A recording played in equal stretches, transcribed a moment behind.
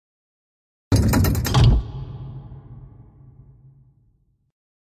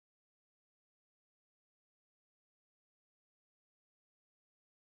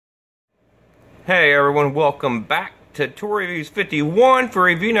Hey everyone, welcome back to Tour Reviews 51 for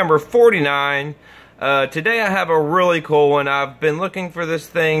review number 49. Today I have a really cool one. I've been looking for this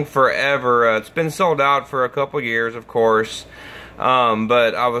thing forever. It's been sold out for a couple years, of course.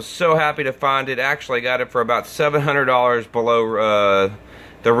 But I was so happy to find it. Actually got it for about $700 below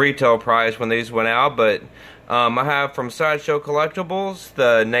the retail price when these went out. But I have from Sideshow Collectibles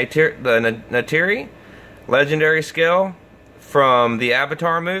the Neytiri Legendary Scale from the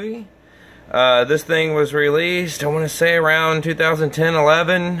Avatar movie. This thing was released, I want to say around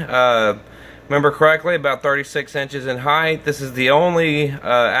 2010-11. Remember correctly, about 36 inches in height. This is the only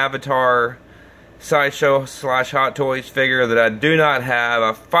Avatar Sideshow / Hot Toys figure that I do not have.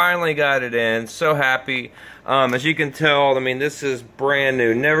 I finally got it in. So happy. As you can tell, I mean, this is brand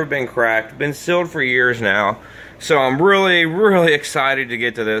new, never been cracked, been sealed for years now. So I'm really excited to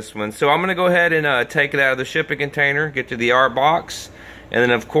get to this one. So I'm going to go ahead and take it out of the shipping container, get to the art box, and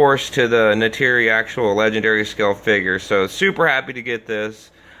then of course to the Neytiri actual Legendary Scale figure. So super happy to get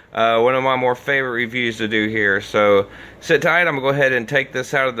this. One of my more favorite reviews to do here. So sit tight, I'm going to go ahead and take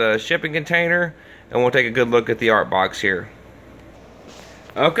this out of the shipping container, and we'll take a good look at the art box here.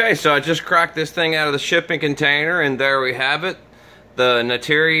 Okay, so I just cracked this thing out of the shipping container, and there we have it. The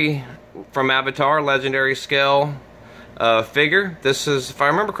Neytiri from Avatar Legendary Scale figure. This is, if I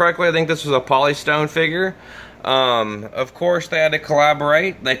remember correctly, I think this was a Polystone figure. Of course they had to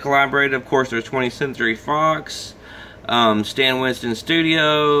collaborate. They collaborated, of course, there's 20th Century Fox, Stan Winston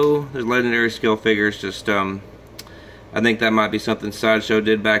Studio, there's Legendary Scale figures, just, I think that might be something Sideshow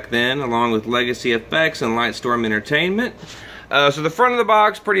did back then, along with Legacy Effects and Lightstorm Entertainment. So the front of the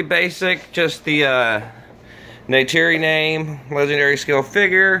box, pretty basic, just the Neytiri name, Legendary Scale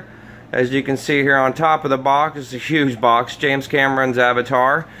figure. As you can see here on top of the box, it's a huge box, James Cameron's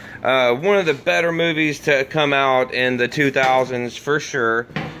Avatar. One of the better movies to come out in the 2000s for sure.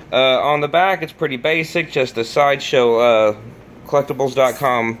 On the back, it's pretty basic, just a Sideshow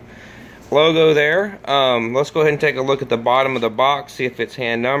Collectibles.com logo there. Let's go ahead and take a look at the bottom of the box, see if it's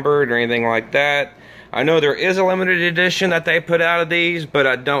hand numbered or anything like that. I know there is a limited edition that they put out of these, but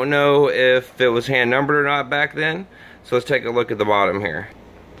I don't know if it was hand numbered or not back then. So let's take a look at the bottom here.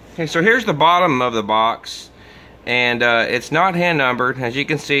 Okay, so here's the bottom of the box, and it's not hand numbered. As you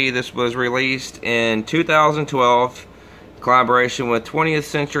can see, this was released in 2012, collaboration with 20th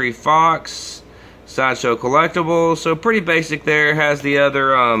Century Fox, Sideshow Collectibles. So pretty basic there. Has the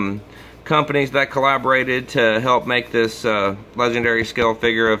other companies that collaborated to help make this Legendary Scale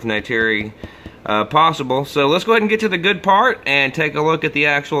figure of Neytiri possible. So let's go ahead and get to the good part and take a look at the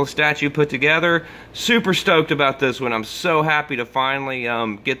actual statue put together. Super stoked about this one. I'm so happy to finally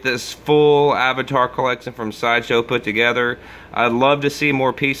get this full Avatar collection from Sideshow put together. I'd love to see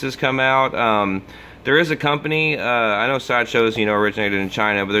more pieces come out. There is a company, I know Sideshow's, you know, originated in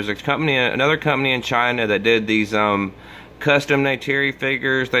China, but there's a company, another company in China that did these custom Neytiri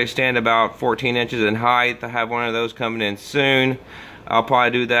figures. They stand about 14 inches in height. I have one of those coming in soon. I'll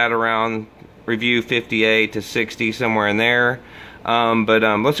probably do that around review 58 to 60, somewhere in there.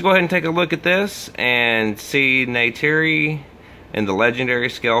 Let's go ahead and take a look at this and see Neytiri in the Legendary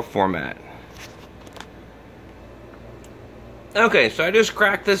Scale format. Okay, so I just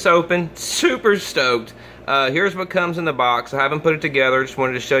cracked this open, super stoked. Here's what comes in the box. I haven't put it together, just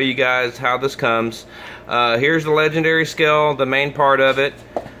wanted to show you guys how this comes. Here's the Legendary Scale, the main part of it.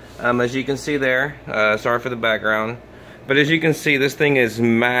 As you can see there, sorry for the background, but as you can see, this thing is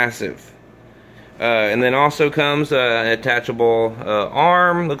massive. And then also comes an attachable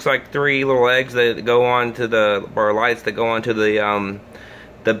arm. Looks like 3 little legs that go on to the, or lights that go onto the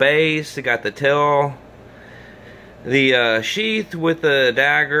base. It got the tail, the sheath with the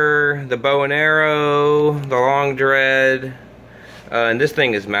dagger, the bow and arrow, the long dread, and this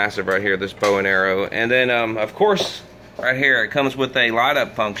thing is massive right here, this bow and arrow. And then of course right here it comes with a light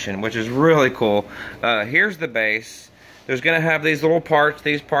up function, which is really cool. Here's the base. There's gonna have these little parts,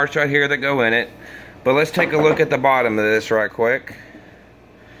 these parts right here that go in it. But let's take a look at the bottom of this right quick.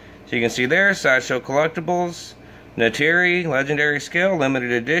 So you can see there, Sideshow Collectibles, Neytiri Legendary Scale,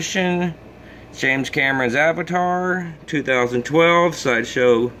 limited edition, James Cameron's Avatar, 2012,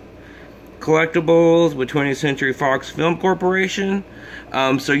 Sideshow Collectibles with 20th Century Fox Film Corporation.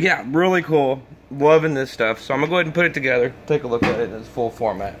 So yeah, really cool. Loving this stuff. So I'm gonna go ahead and put it together. Take a look at it in its full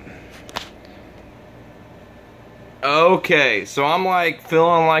format. Okay, so I'm like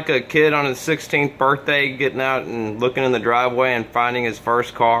feeling like a kid on his 16th birthday, getting out and looking in the driveway and finding his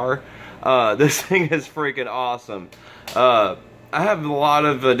first car. This thing is freaking awesome. I have a lot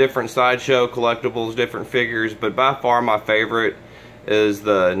of different Sideshow Collectibles, different figures, but by far my favorite is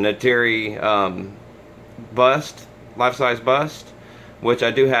the Neytiri bust, life-size bust. which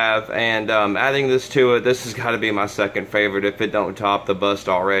I do have, and adding this to it, this has got to be my second favorite if it don't top the bust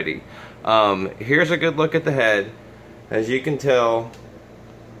already. Here's a good look at the head. As you can tell,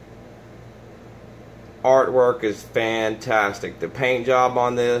 artwork is fantastic. The paint job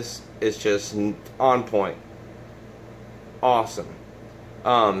on this is just on point. Awesome.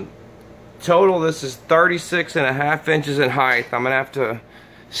 Total, this is 36.5 inches in height. I'm gonna have to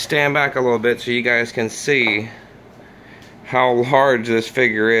stand back a little bit so you guys can see how large this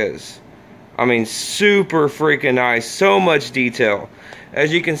figure is. I mean, super freaking nice. So much detail.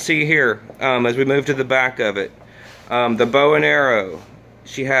 As you can see here, as we move to the back of it, the bow and arrow.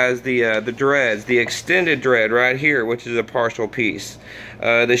 She has the dreads, the extended dread right here, which is a partial piece.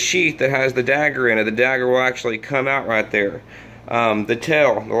 The sheath that has the dagger in it. The dagger will actually come out right there. The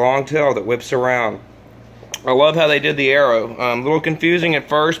tail, the long tail that whips around. I love how they did the arrow. A little confusing at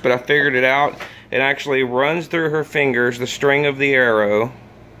first, but I figured it out. It actually runs through her fingers, the string of the arrow.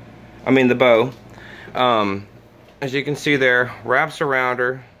 I mean the bow. As you can see there, wraps around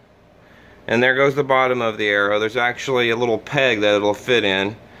her. And there goes the bottom of the arrow. There's actually a little peg that it'll fit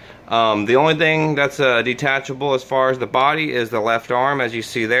in. The only thing that's detachable as far as the body is the left arm, as you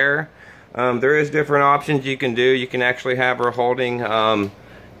see there. There is different options you can do. You can actually have her holding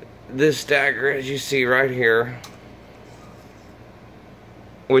this dagger, as you see right here,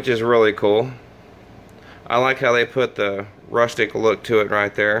 which is really cool. I like how they put the rustic look to it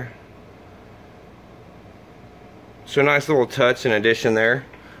right there. So nice little touch and addition there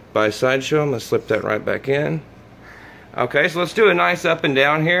by Sideshow. I'm going to slip that right back in. Okay, so let's do a nice up and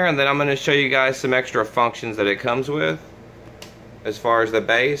down here, and then I'm going to show you guys some extra functions that it comes with as far as the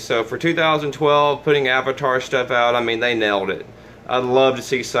base. So for 2012, putting Avatar stuff out, I mean, they nailed it. I'd love to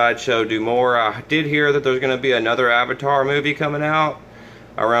see Sideshow do more. I did hear that there's going to be another Avatar movie coming out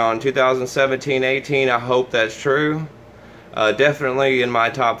around 2017-18. I hope that's true. Definitely in my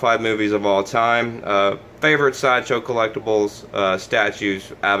top 5 movies of all time. Favorite Sideshow Collectibles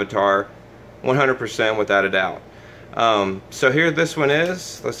statues, Avatar, 100% without a doubt. So here this one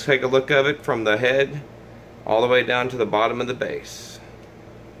is. Let's take a look of it from the head all the way down to the bottom of the base.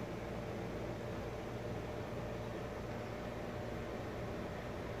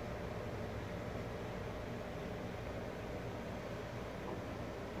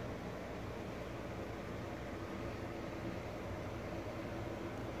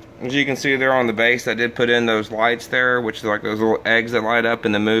 As you can see there on the base, I did put in those lights there, which are like those little eggs that light up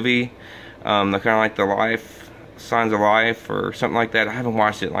in the movie. They're kind of like the life, signs of life or something like that. I haven't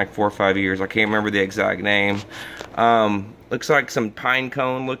watched it in like 4 or 5 years. I can't remember the exact name. Looks like some pine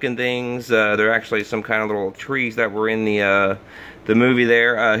cone looking things. They're actually some kind of little trees that were in the movie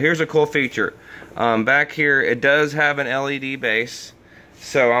there. Here's a cool feature. Back here, it does have an LED base.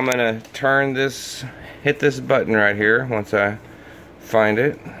 So I'm going to turn this, hit this button right here once I find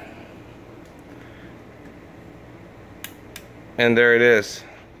it. And there it is.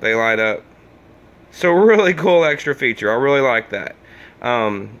 They light up. So really cool extra feature. I really like that.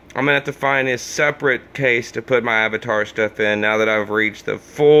 I'm going to have to find a separate case to put my Avatar stuff in now that I've reached the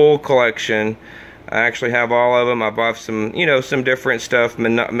full collection. I actually have all of them. I bought some, you know, some different stuff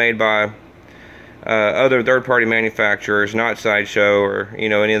made by other third-party manufacturers, not Sideshow or, you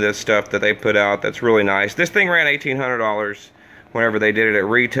know, any of this stuff that they put out. That's really nice. This thing ran $1,800 whenever they did it at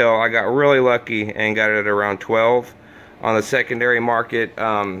retail. I got really lucky and got it at around $12. On the secondary market.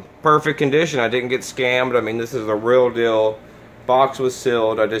 Perfect condition. I didn't get scammed. I mean, this is the real deal. Box was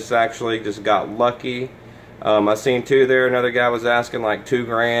sealed. I just got lucky. I seen two there. Another guy was asking like $2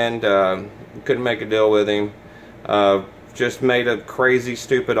 grand. Couldn't make a deal with him. Just made a crazy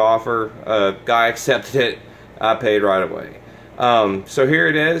stupid offer. Guy accepted it. I paid right away. So here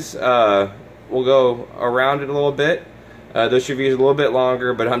it is. We'll go around it a little bit. This review is a little bit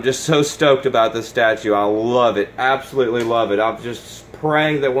longer, but I'm just so stoked about this statue. I love it. Absolutely love it. I'm just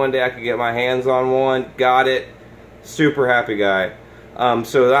praying that one day I could get my hands on one. Got it. Super happy guy.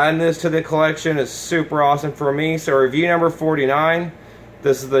 So adding this to the collection is super awesome for me. So review number 49.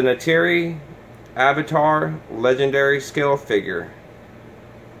 This is the Neytiri Avatar Legendary Scale figure.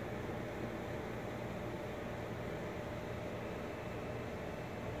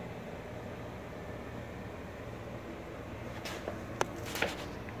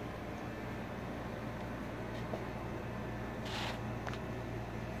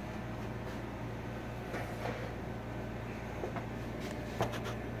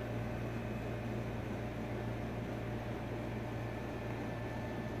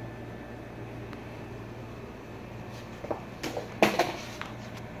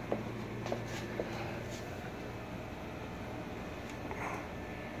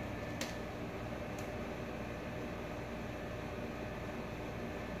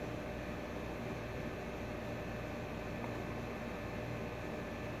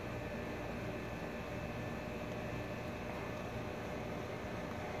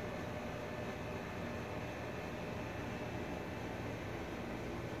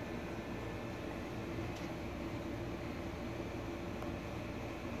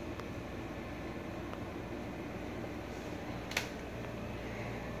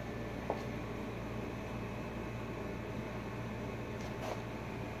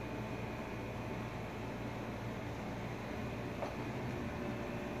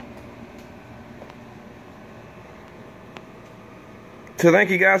 So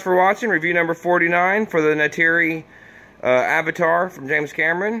thank you guys for watching. Review number 49 for the Neytiri Avatar from James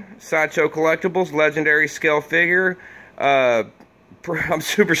Cameron. Sideshow Collectibles Legendary Scale figure. I'm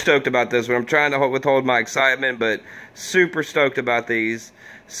super stoked about this one. I'm trying to withhold my excitement, but super stoked about these.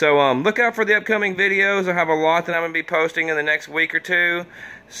 So look out for the upcoming videos. I have a lot that I'm going to be posting in the next week or two.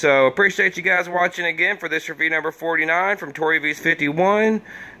 So appreciate you guys watching again for this review number 49 from Tori V's 51.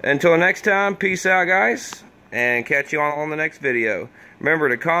 Until next time, peace out guys, and catch you all on the next video. Remember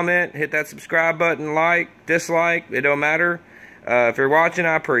to comment, hit that subscribe button, like, dislike, it don't matter. If you're watching,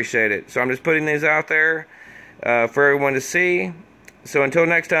 I appreciate it. So I'm just putting these out there for everyone to see. So until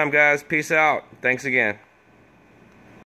next time guys, peace out. Thanks again.